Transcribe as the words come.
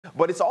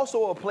but it's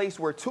also a place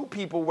where two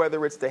people,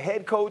 whether it's the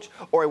head coach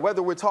or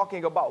whether we're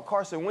talking about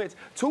Carson Wentz,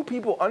 two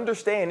people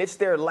understand it's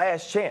their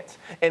last chance,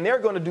 and they're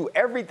going to do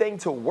everything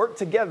to work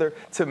together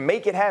to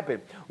make it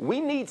happen. We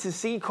need to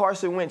see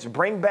Carson Wentz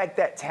bring back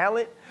that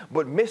talent,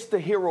 but miss the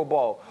hero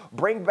ball.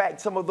 Bring back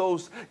some of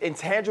those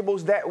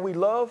intangibles that we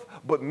love,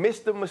 but miss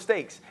the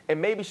mistakes.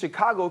 And maybe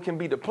Chicago can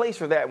be the place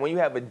for that when you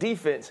have a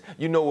defense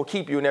you know will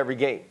keep you in every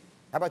game.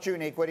 How about you,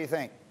 Nick? What do you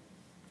think?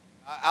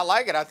 I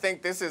like it. I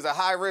think this is a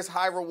high-risk,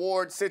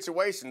 high-reward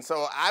situation.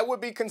 So I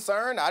would be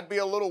concerned. I'd be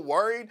a little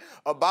worried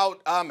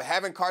about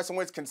having Carson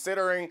Wentz,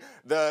 considering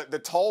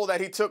the toll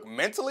that he took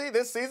mentally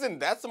this season.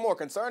 That's the more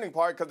concerning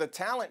part, because the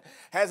talent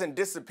hasn't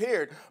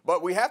disappeared.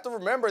 But we have to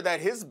remember that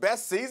his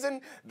best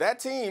season, that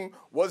team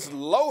was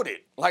loaded.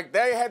 Like,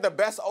 they had the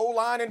best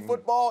O-line in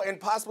football and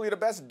possibly the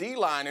best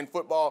D-line in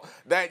football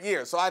that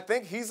year. So I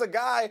think he's a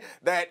guy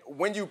that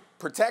when you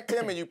protect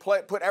him and you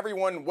put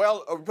everyone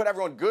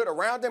good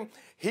around him,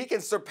 he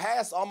can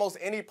surpass almost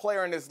any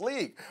player in this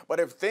league. But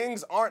if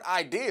things aren't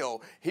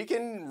ideal, he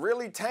can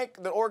really tank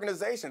the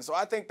organization. So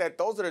I think that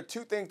those are the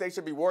two things they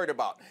should be worried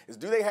about, is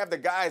do they have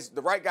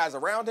the right guys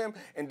around him,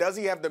 and does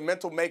he have the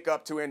mental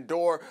makeup to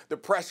endure the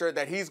pressure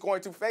that he's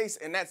going to face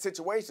in that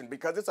situation?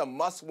 Because it's a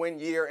must-win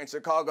year in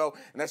Chicago,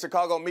 and that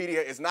Chicago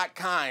media is not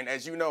kind,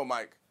 as you know,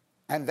 Mike.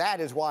 And that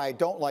is why I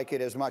don't like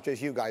it as much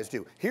as you guys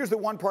do. Here's the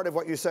one part of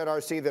what you said,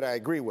 RC, that I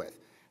agree with.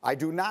 I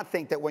do not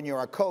think that when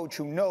you're a coach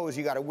who knows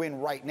you got to win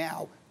right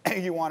now,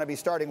 you want to be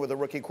starting with a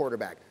rookie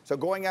quarterback. So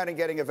going out and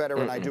getting a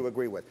veteran, I do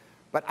agree with.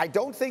 But I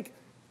don't think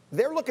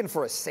they're looking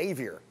for a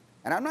savior.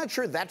 And I'm not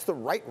sure that's the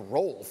right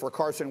role for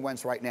Carson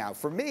Wentz right now.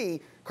 For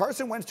me,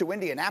 Carson Wentz to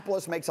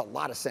Indianapolis makes a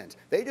lot of sense.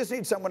 They just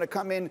need someone to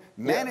come in,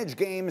 manage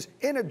games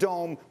in a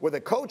dome with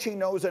a coach he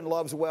knows and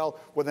loves well,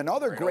 with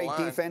another great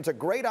defense, a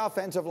great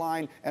offensive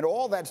line, and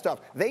all that stuff.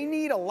 They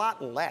need a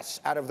lot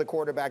less out of the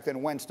quarterback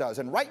than Wentz does.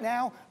 And right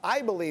now,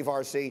 I believe,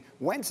 RC,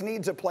 Wentz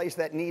needs a place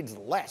that needs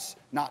less,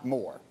 not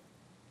more.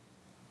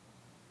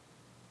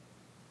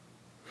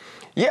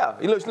 Yeah,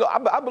 look,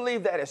 I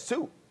believe that as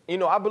too. You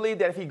know, I believe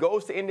that if he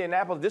goes to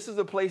Indianapolis, this is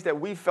a place that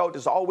we felt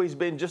has always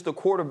been just a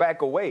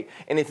quarterback away.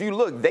 And if you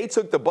look, they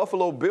took the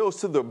Buffalo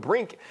Bills to the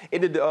brink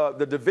in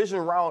the division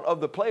round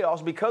of the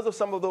playoffs because of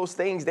some of those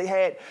things they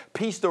had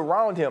pieced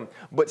around him.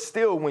 But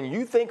still, when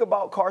you think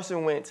about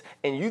Carson Wentz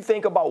and you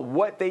think about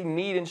what they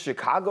need in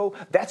Chicago,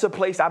 that's a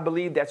place I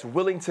believe that's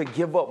willing to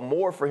give up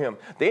more for him.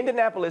 The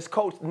Indianapolis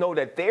coach know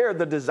that they're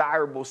the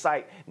desirable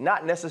site,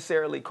 not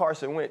necessarily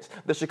Carson Wentz.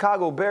 The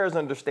Chicago Bears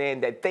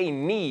understand that they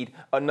need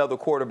another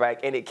quarterback,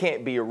 and it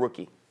can't be a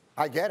rookie.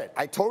 I get it.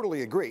 I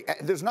totally agree.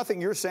 There's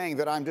nothing you're saying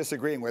that I'm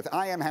disagreeing with.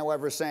 I am,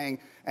 however, saying,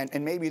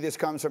 and maybe this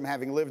comes from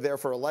having lived there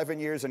for 11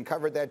 years and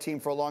covered that team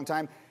for a long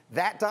time,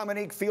 that,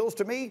 Dominique, feels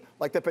to me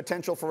like the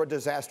potential for a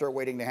disaster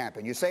waiting to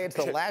happen. You say it's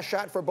the last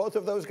shot for both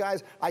of those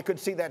guys. I could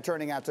see that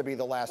turning out to be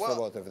the last for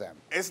both of them.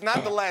 It's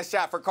not the last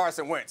shot for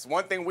Carson Wentz.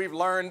 One thing we've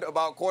learned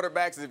about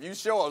quarterbacks is if you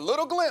show a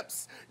little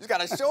glimpse, you just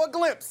got to show a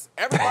glimpse.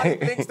 Everybody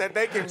thinks that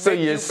they can make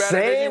you better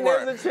than you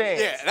were. There's a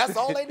chance. Yeah, that's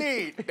all they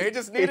need. They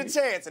just need a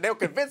chance, and they'll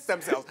convince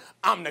themselves,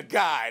 I'm the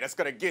guy that's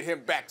going to get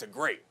him back to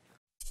great.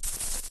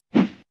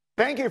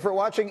 Thank you for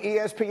watching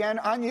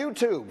ESPN on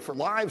YouTube. For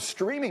live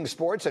streaming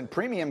sports and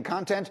premium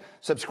content,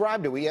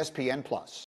 subscribe to ESPN+.